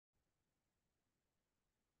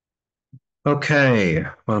Okay,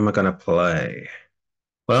 what am I going to play?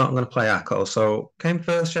 Well, I'm going to play ACOL. So, came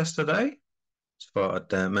first yesterday. Just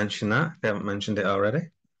thought I'd mention that if you haven't mentioned it already.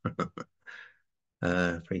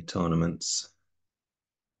 Free tournaments.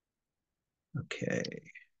 Okay,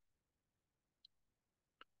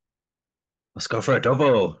 let's go for a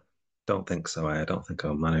double. Don't think so. I don't think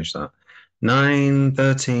I'll manage that. 9,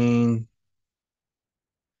 13,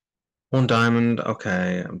 one diamond.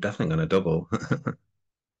 Okay, I'm definitely going to double.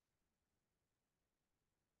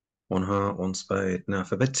 One heart, one spade. Now,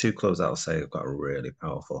 if I bid two clubs, that'll say I've got a really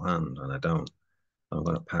powerful hand, and I don't. I'm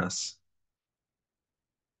going to pass.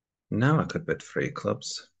 Now I could bid three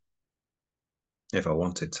clubs if I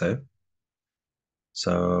wanted to.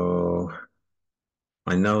 So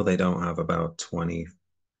I know they don't have about 20.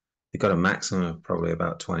 They've got a maximum of probably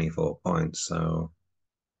about 24 points. So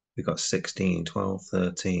we've got 16, 12,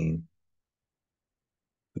 13.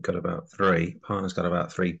 We've got about three. Partner's got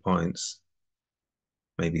about 3 points,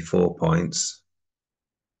 maybe 4 points.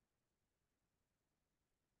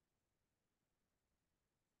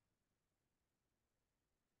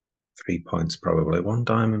 3 points probably. One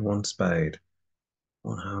diamond, one spade.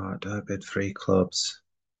 One heart, I bid three clubs.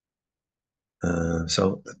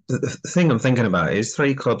 So the thing I'm thinking about is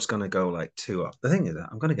three clubs going to go like two up. The thing is that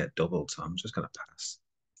I'm going to get doubled, so I'm just going to pass.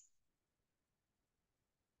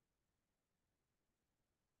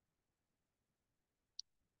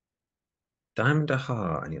 Diamond a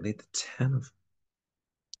heart, and you lead the 10 of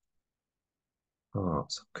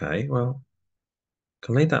hearts. Okay, well,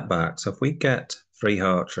 can lead that back. So if we get three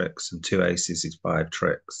heart tricks and two aces is five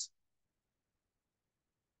tricks.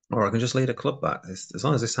 Or I can just lead a club back. As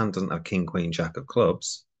long as this hand doesn't have king, queen, jack of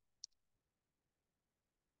clubs.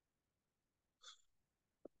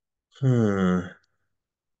 Hmm.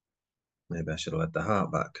 Maybe I should have led the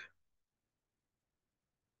heart back.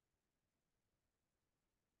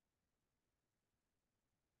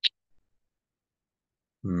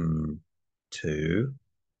 Hmm. Two,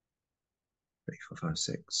 three, four, five,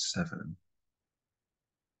 six, seven.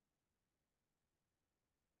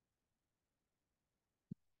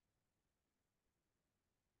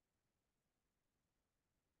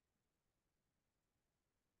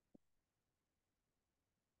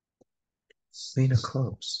 Queen of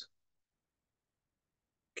clubs.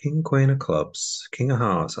 King, queen of clubs. King of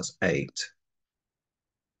hearts, that's eight.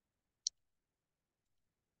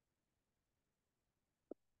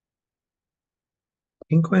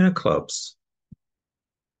 King, queen of clubs.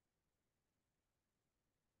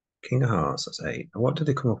 King of hearts, that's eight. And what did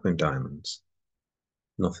they come up in diamonds?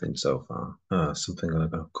 Nothing so far. Something gonna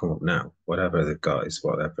come up now. Whatever they've got is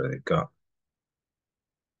whatever they've got.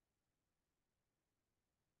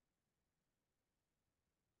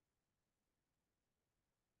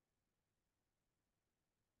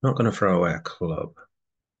 Not gonna throw away a club.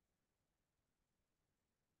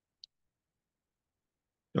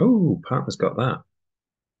 Oh, partner's got that.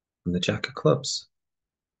 And the jack of clubs.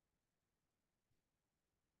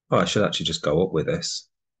 Oh, I should actually just go up with this.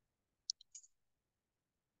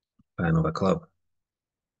 Play another club.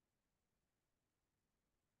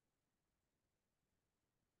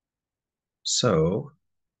 So,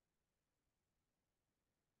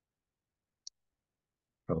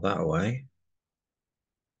 throw that away.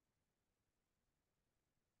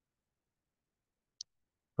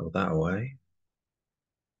 Throw that away.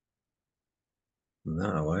 And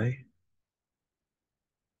that away.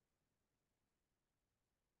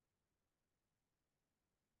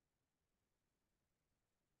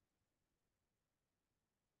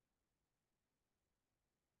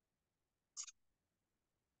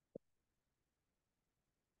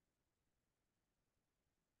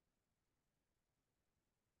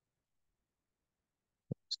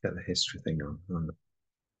 Let's get the history thing on.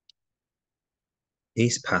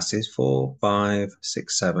 East passes 4, 5,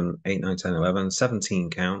 6, 7, 8, 9, 10, 11, 17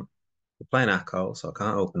 count. We're playing ACOL, so I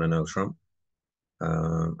can't open a no trump.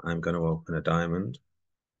 I'm going to open a diamond.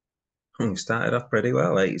 We started off pretty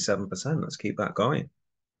well, 87%. Let's keep that going.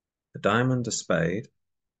 A diamond, a spade.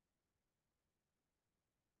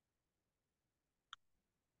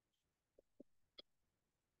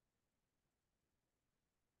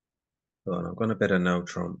 Hold on, I'm going to bid a no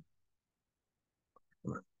trump.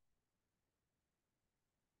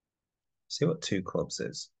 See what two clubs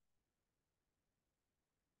is.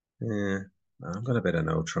 Yeah, I'm going to bid a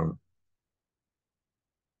no trump.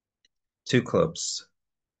 Two clubs.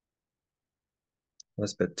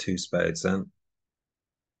 Let's bid two spades then.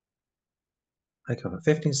 Okay,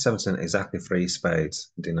 15 to 17, exactly three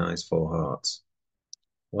spades. Denies four hearts.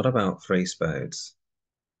 What about three spades?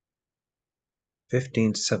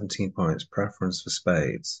 15 to 17 points. Preference for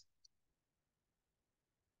spades.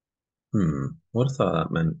 What I thought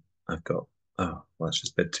that meant I've got, oh, let's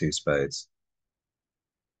just bid two spades.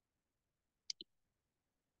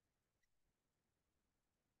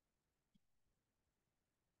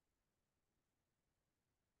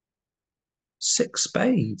 Six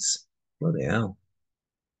spades. Bloody hell.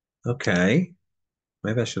 Okay.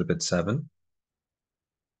 Maybe I should have bid seven.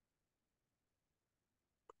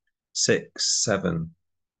 6, 7,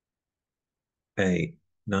 8,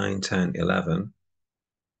 9, 10, 11.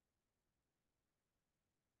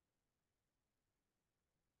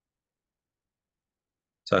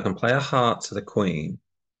 So I can play a heart to the queen.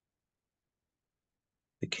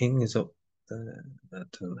 The king is up there. That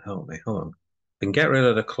doesn't help me. Hold on. I can get rid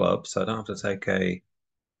of the club, so I don't have to take a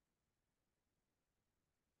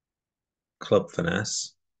club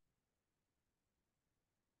finesse.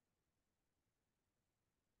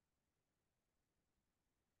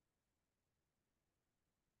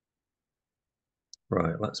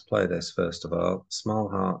 Right, let's play this first of all. Small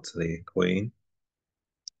heart to the queen.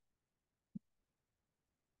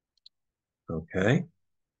 Okay.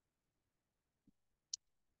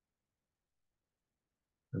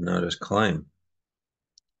 And now just claim.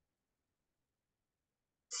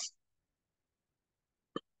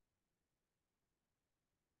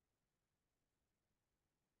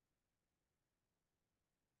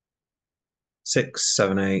 Six,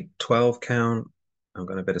 seven, eight, 12 count. I'm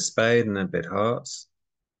going to bid a spade and then bid hearts.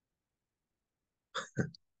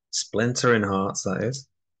 Splinter in hearts, that is.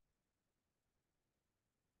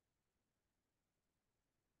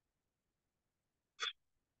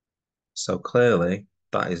 So clearly,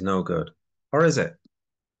 that is no good. Or is it?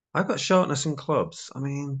 I've got shortness in clubs. I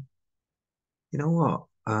mean, you know what?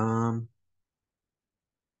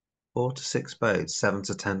 4 to 6 spades, 7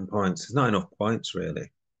 to 10 points. It's not enough points,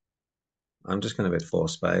 really. I'm just going to bid four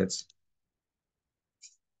spades.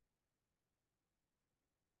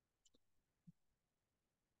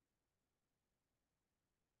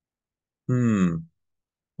 Hmm.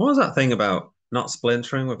 What was that thing about not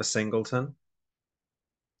splintering with a singleton?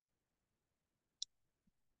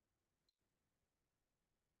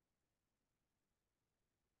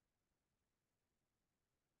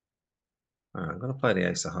 All right, I'm going to play the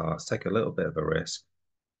ace of hearts, take a little bit of a risk,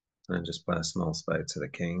 and then just play a small spade to the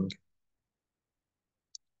king.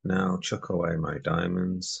 Now chuck away my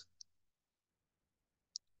diamonds.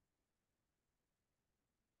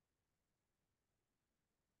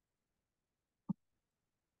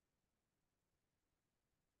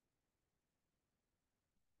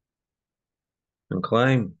 And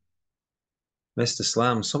claim. Mr.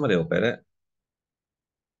 Slam, somebody will bid it.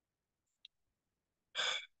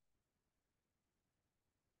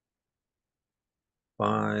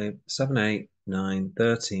 5, 7, 8, 9,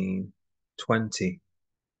 13, 20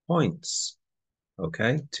 points.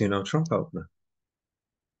 Okay, 2-no trump opener.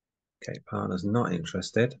 Okay, partner's not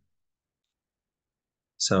interested.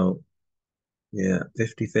 So, yeah,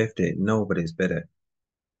 50-50. Nobody's bid it.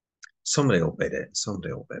 Somebody will bid it.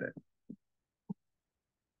 Somebody will bid it.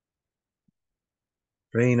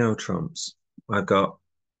 3 no trumps. I've got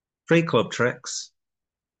 3 club tricks.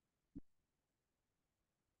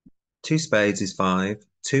 2 spades is 5.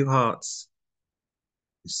 2 hearts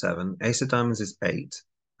is 7. Ace of diamonds is 8.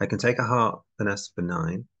 I can take a heart finesse for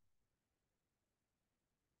 9.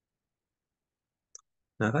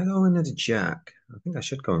 Now, if I go in at a jack, I think I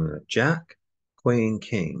should go in at a jack, queen,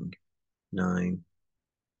 king, 9.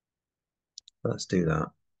 Let's do that.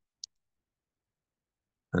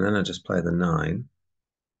 And then I just play the 9. And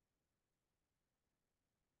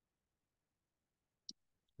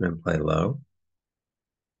then play low.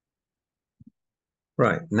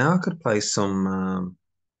 Right, now I could play some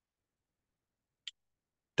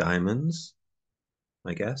diamonds,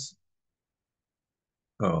 I guess.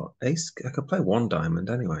 Oh, ace, I could play one diamond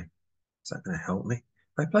anyway. Is that going to help me? If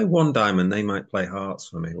I play one diamond, they might play hearts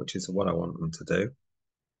for me, which is what I want them to do.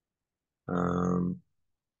 The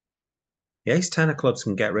ace 10 of clubs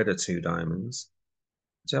can get rid of 2 diamonds.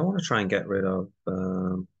 So I want to try and get rid of,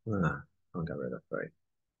 I'll get rid of 3.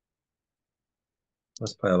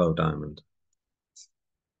 Let's play a low diamond.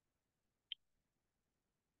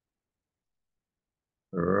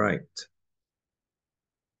 Right.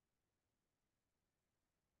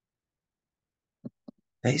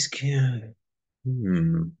 Ace king.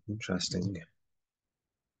 Interesting.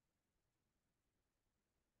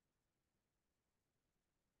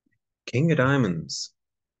 King of diamonds.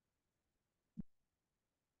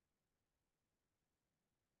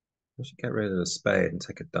 I should get rid of the spade and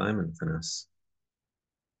take a diamond finesse.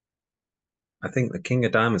 I think the king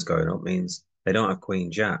of diamonds going up means they don't have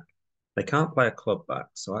queen jack. They can't play a club back.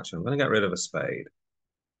 So actually, I'm going to get rid of a spade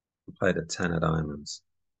and play the 10 of diamonds.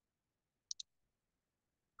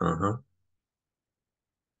 Uh-huh.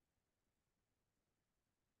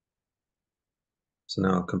 So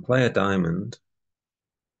now I can play a diamond.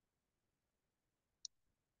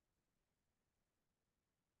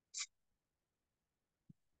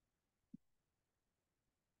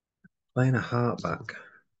 Playing a heart back.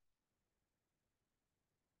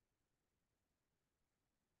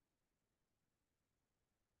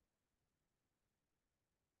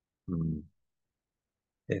 Hmm.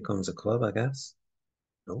 Here comes a club, I guess.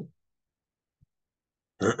 Nope.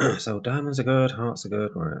 So diamonds are good, hearts are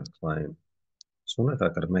good. Right, I'm playing. Just wonder if I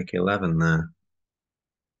could make 11 there.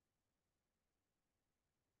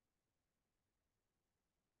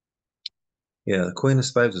 Yeah, the Queen of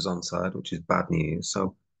Spades is onside, which is bad news.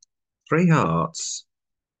 So three hearts,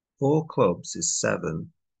 four clubs is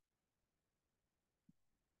seven.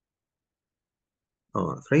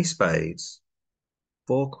 Oh, three spades,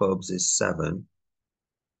 four clubs is seven.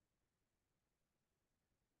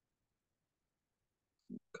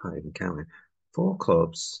 Can't even count it. Four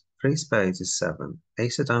clubs, three spades is seven.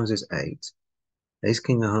 Ace of diamonds is eight. Ace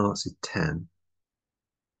king of hearts is 10.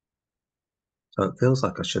 So it feels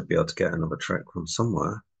like I should be able to get another trick from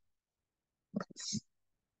somewhere.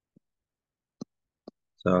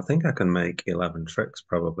 So I think I can make 11 tricks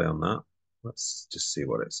probably on that. Let's just see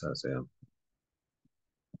what it says here.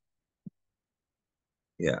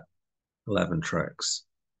 Yeah, 11 tricks.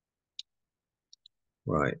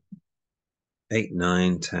 Right. 8,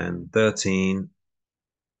 9, 10, 13.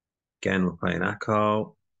 Again, we're playing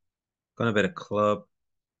ACOL. Got a bit of club,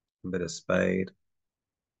 a bit of spade.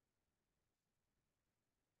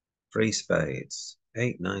 Three spades.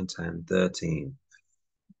 8, 9, 10, 13.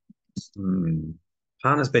 Hmm.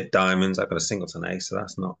 Partner's bid diamonds. I've got a singleton ace, so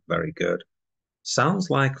that's not very good. Sounds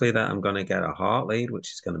likely that I'm going to get a heart lead,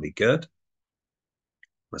 which is going to be good.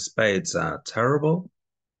 My spades are terrible.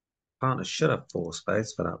 Partner should have four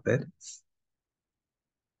spades for that bid.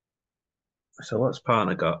 So what's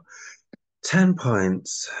partner got? 10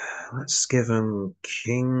 points. Let's give him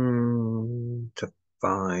king to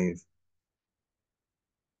five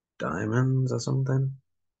diamonds or something.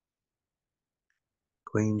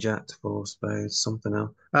 Queen jack to four spades, something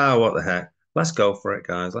else. Ah, what the heck. Let's go for it,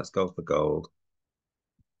 guys. Let's go for gold.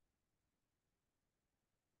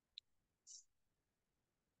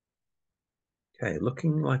 Okay,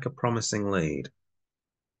 looking like a promising lead.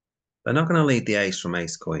 They're not going to lead the ace from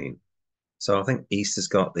ace queen. So I think East has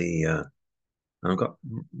got the. I've got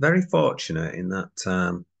very fortunate in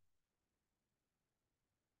that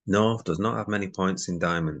North does not have many points in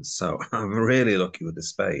diamonds. So I'm really lucky with the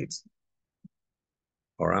spades.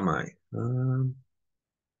 Or am I?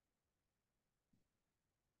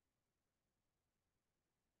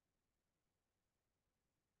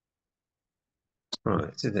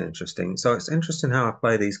 Right, this is interesting. So it's interesting how I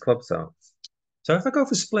play these clubs out. So if I go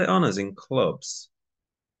for split honors in clubs,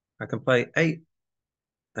 I can play eight.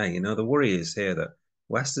 Hey, the worry is here that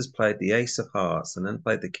West has played the ace of hearts and then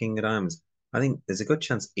played the king of diamonds. I think there's a good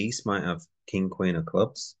chance East might have king, queen of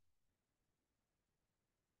clubs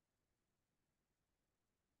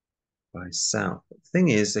by South. The thing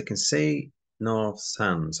is, they can see North's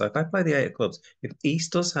hand. So if I play the eight of clubs, if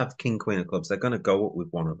East does have king, queen of clubs, they're going to go up with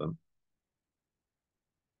one of them.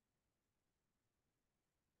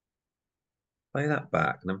 Play that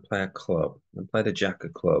back and then play a club and play the jack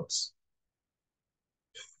of clubs.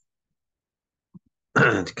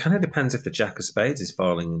 It kind of depends if the jack of spades is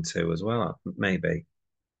falling into as well, maybe.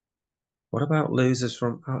 What about losers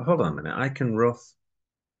from? Oh, hold on a minute. I can rough.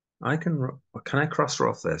 I can. Can I cross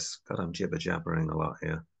rough this? God, I'm jibber jabbering a lot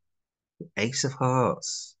here. Ace of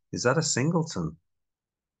hearts. Is that a singleton?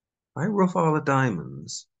 I rough all the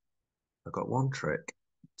diamonds. I've got one trick.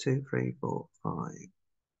 Two, three, four, five.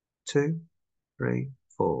 Two, three,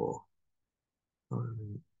 four.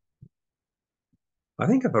 Five. I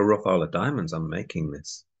think if I rough all the diamonds, I'm making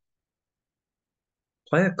this.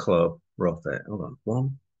 Play a club, rough it. Hold on.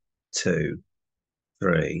 One, two,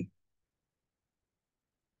 three,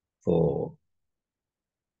 four.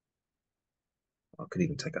 I could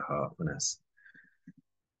even take a heart finesse.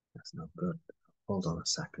 That's not good. Hold on a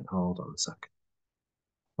second. Hold on a second.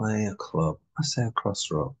 Play a club. I say a cross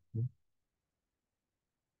row.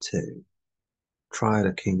 Two. Try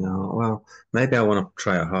the king out. Well, maybe I want to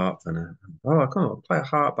try a heart finesse. Oh, I can't play a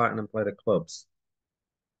heart back and then play the clubs.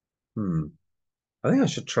 Hmm. I think I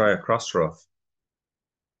should try a cross rough.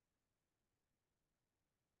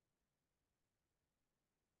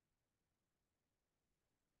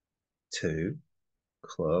 Two,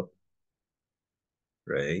 club,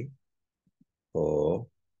 three, four,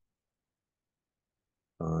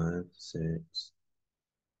 five, six.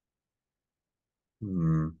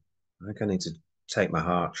 Hmm. I think I need to take my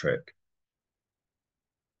heart trick.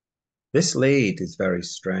 This lead is very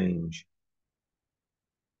strange.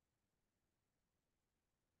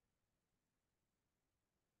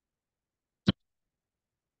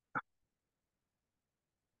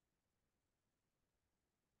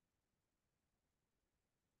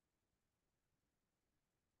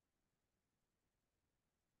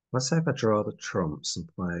 Let's say if I draw the trumps and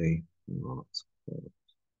play what?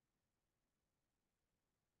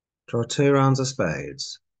 Draw two rounds of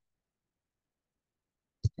spades.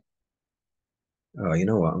 Oh, you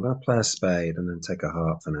know what? I'm going to play a spade and then take a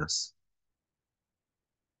heart finesse.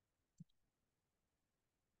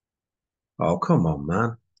 Oh, come on,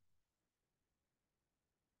 man.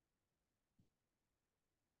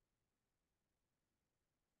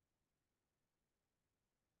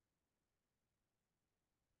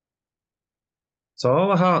 So all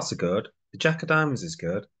the hearts are good. The jack of diamonds is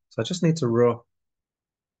good. So I just need to ruff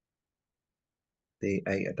the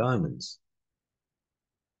eight of diamonds.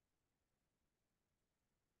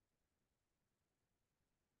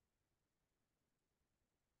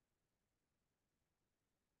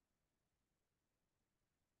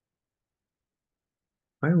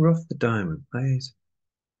 I ruff the diamond, please.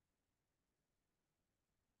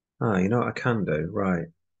 Ah, you know what I can do? Right.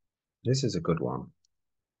 This is a good one.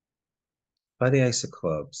 Play the ace of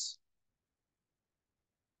clubs.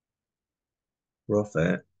 Ruff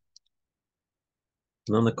it.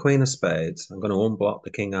 And on the queen of spades, I'm going to unblock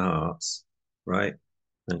the king of hearts, right?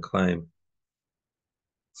 And claim.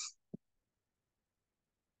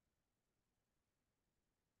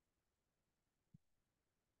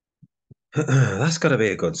 That's got to be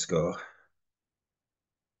a good score.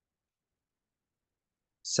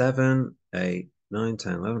 7, 8, 9,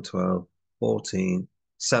 10, 11, 12, 14,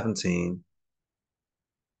 17.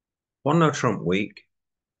 One no trump weak.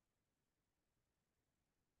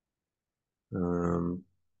 Um,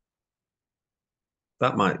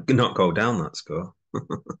 that might not go down that score.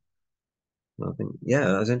 I think, yeah,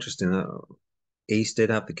 that's interesting. East did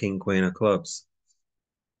have the king, queen of clubs.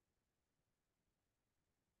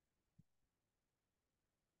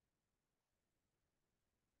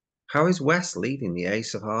 How is West leading the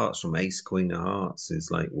ace of hearts from ace, queen of hearts is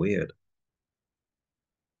like weird.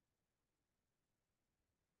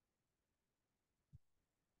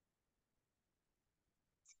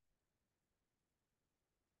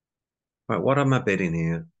 Right, what am I bidding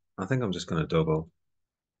here? I think I'm just going to double.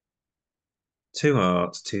 Two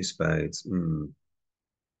hearts, two spades.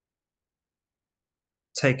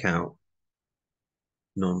 Take out,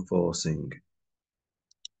 non-forcing.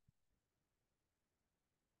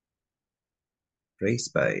 Three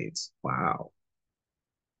spades. Wow.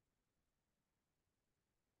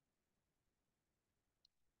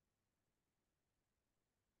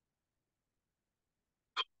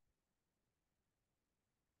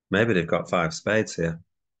 Maybe they've got five spades here.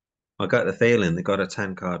 I got the feeling they got a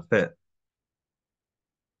 10 card fit.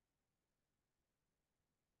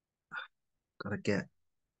 Gotta get,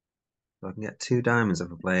 I can get two diamonds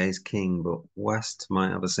if I play ace king, but West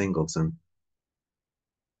might have a singleton.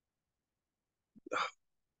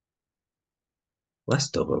 Let's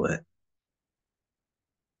double it.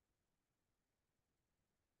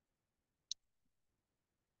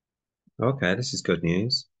 Okay, this is good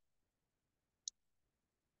news.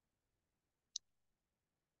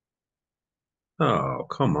 Oh,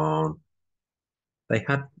 come on. They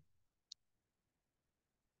had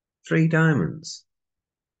three diamonds.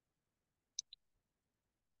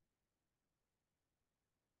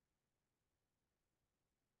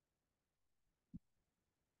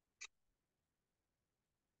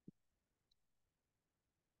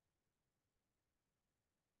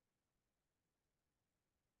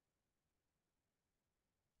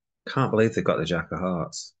 Can't believe they got the jack of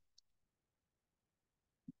hearts.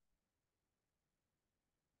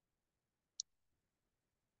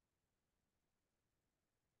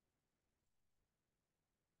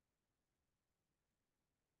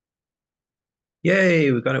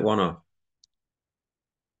 Yay, we got it one off.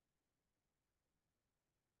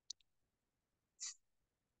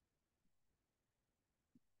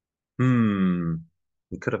 Hmm.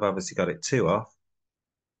 We could have obviously got it two off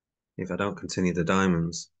if I don't continue the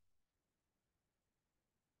diamonds.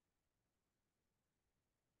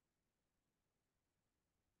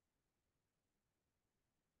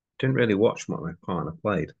 Didn't really watch what my partner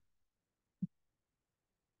played.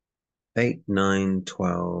 8, 9,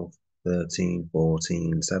 12, 13,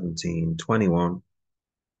 14, 17, 21.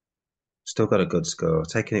 Still got a good score.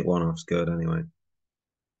 Taking it one off's good anyway.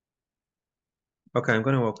 Okay, I'm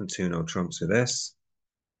going to open two no trumps with this.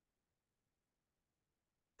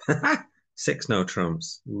 Six no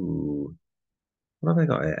trumps. Ooh. What have I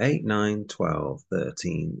got here? 8, 9, 12,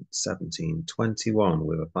 13, 17, 21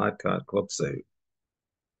 with a 5-card club suit.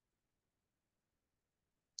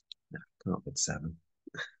 No, can't bid 7.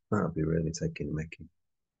 That would be really taking the mickey.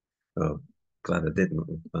 Oh, glad I didn't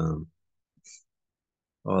with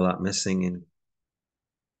all that missing in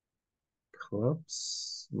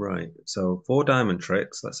clubs. Right, so 4 diamond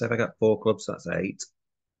tricks. Let's say if I got 4 clubs, that's 8.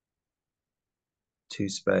 2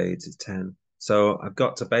 spades is 10. So I've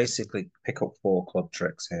got to basically pick up 4 club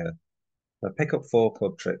tricks here. If I pick up 4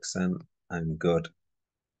 club tricks, then I'm good.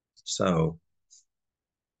 So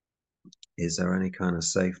is there any kind of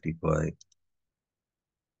safety play?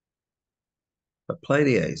 But play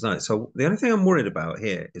the ace. Right. So the only thing I'm worried about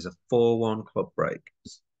here is a 4-1 club break.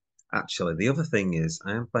 Actually, the other thing is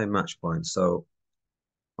I am playing match points. So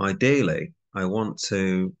ideally, I want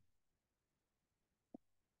to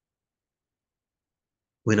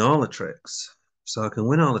win all the tricks. So I can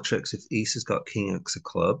win all the tricks if East has got King X of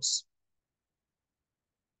clubs.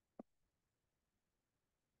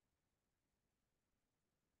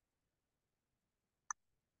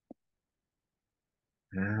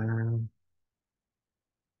 And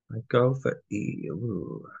I go for E.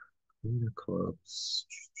 Ooh, Queen of clubs.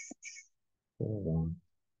 4-1.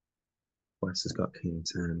 West has got King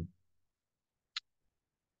 10.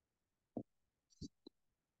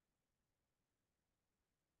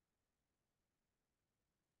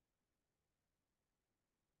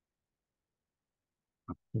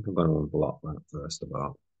 I think I'm going to unblock that first of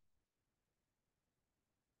all.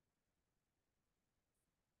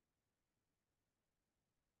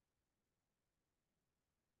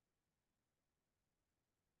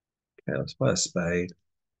 Okay, let's play a spade.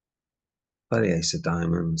 Play the ace of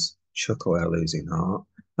diamonds. Chuck away a losing heart.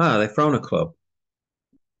 Ah, they've thrown a club.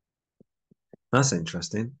 That's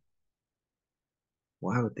interesting.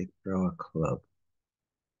 Why would they throw a club?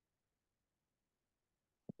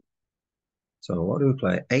 So what do we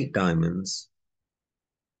play? 8 diamonds,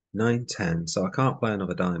 9, 10. So I can't play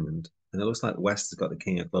another diamond. And it looks like West has got the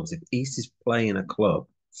king of clubs. If East is playing a club,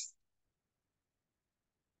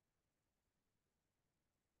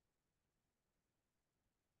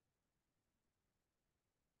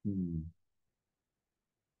 hmm,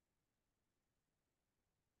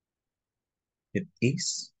 if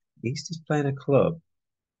East is playing a club,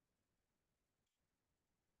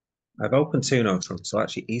 I've opened 2 notes from, so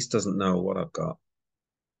actually East doesn't know what I've got.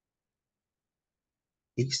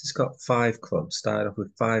 East has got 5 clubs, started off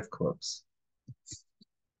with 5 clubs.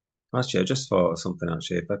 Actually, I just thought of something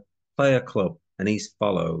actually. If I play a club and East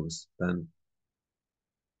follows, then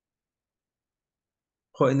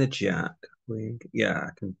put in the jack. Yeah, I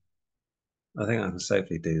can. I think I can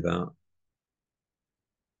safely do that.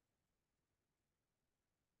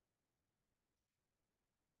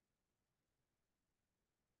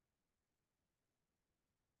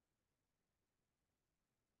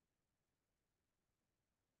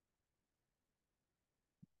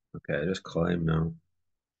 Okay, just claim now.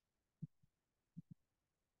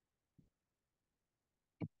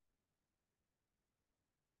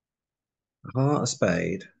 A heart, a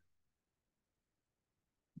spade.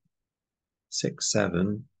 6,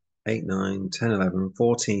 7, 8, 9, 10, 11,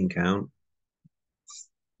 14 count.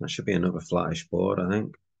 That should be another flattish board, I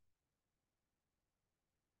think.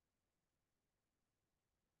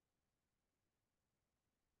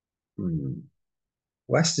 Hmm.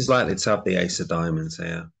 West is likely to have the ace of diamonds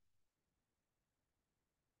here.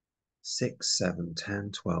 6, 7,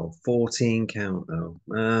 10, 12, 14 count though.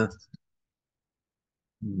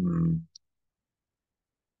 Hmm.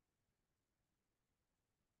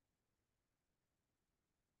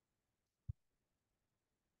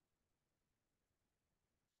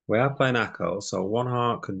 We are playing ACOL, so one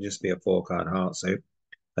heart could just be a 4-card heart suit.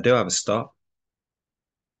 I do have a stop.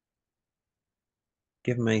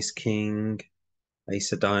 Give him ace king,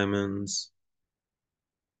 ace of diamonds.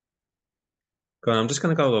 Go on, I'm just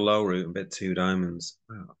going to go the low route and bid 2 diamonds.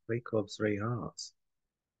 Wow, 3 clubs, 3 hearts.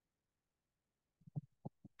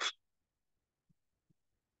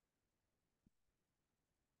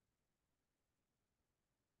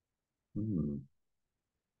 Hmm.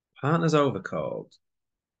 Partner's overcalled.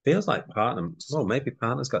 Feels like partner. Well, maybe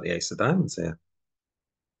partner's got the ace of diamonds here.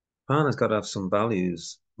 Partner's got to have some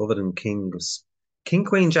values other than kings. King,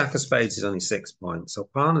 queen, jack of spades is only 6 points. So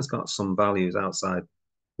partner's got some values outside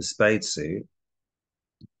the spade suit.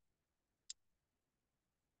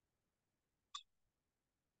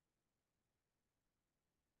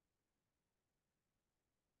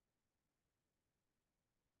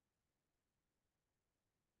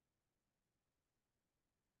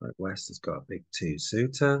 Like West has got a big 2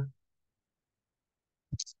 suitor.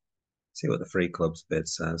 See what the free clubs bid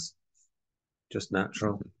says. Just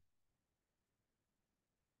natural.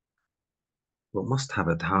 But must have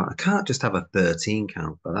a heart. I can't just have a 13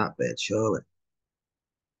 count for that bit, surely.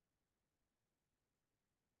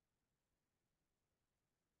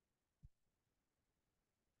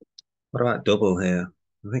 What about double here?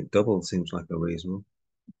 I think double seems like a reasonable.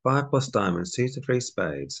 Five plus diamonds, two to three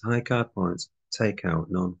spades, high card points, take out,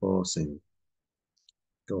 non-forcing.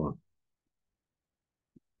 Go on.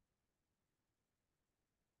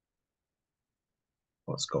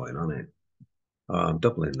 What's going on here? Oh, I'm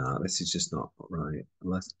doubling that. This is just not right.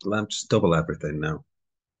 Let's just double everything now.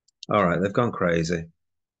 All right, they've gone crazy.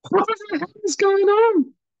 What the hell is going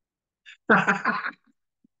on?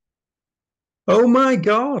 Oh my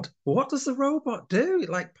God. What does the robot do? It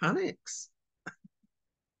like panics.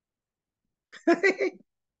 I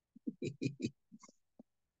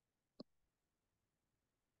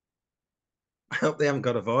hope they haven't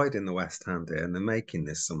got a void in the West Hand here and they're making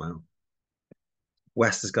this somehow.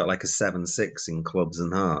 West has got like a 7-6 in clubs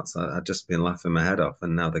and hearts. I've just been laughing my head off,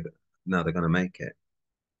 and now they're going to make it.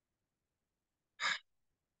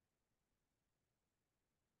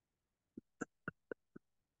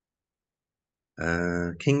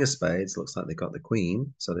 King of Spades looks like they got the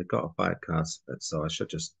Queen, so they've got a five cards. So I should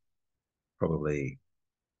just probably.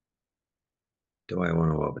 Do I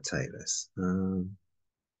want to overtake this?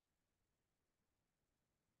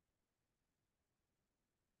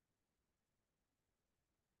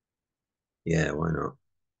 Yeah, why not?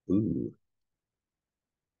 Ooh,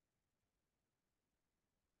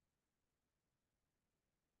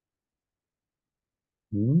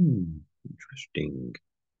 interesting.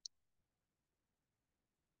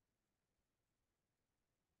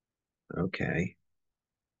 Okay,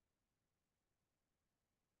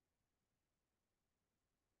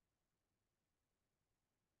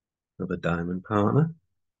 another diamond partner.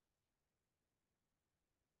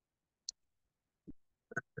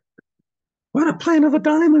 Why not play another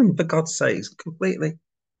diamond? For God's sakes, completely.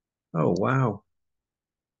 Oh wow,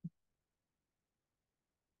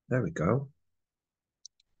 there we go.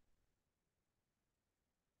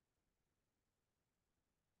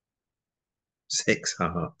 Six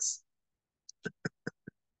hearts.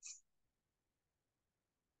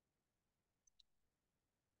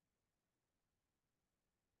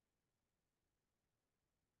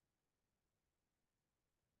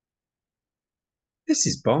 This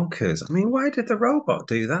is bonkers. I mean, why did the robot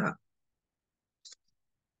do that?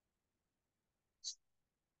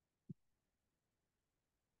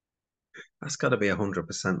 That's got to be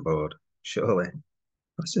 100% board, surely.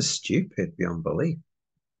 That's just stupid beyond belief.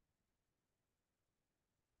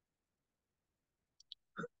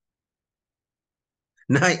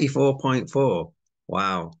 94.4.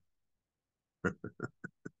 Wow.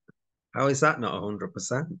 How is that not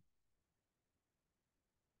 100%?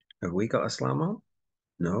 Have we got a slam on?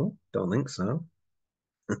 No, don't think so.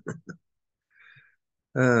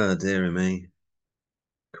 Oh, dearie me.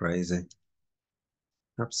 Crazy.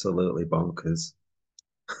 Absolutely bonkers.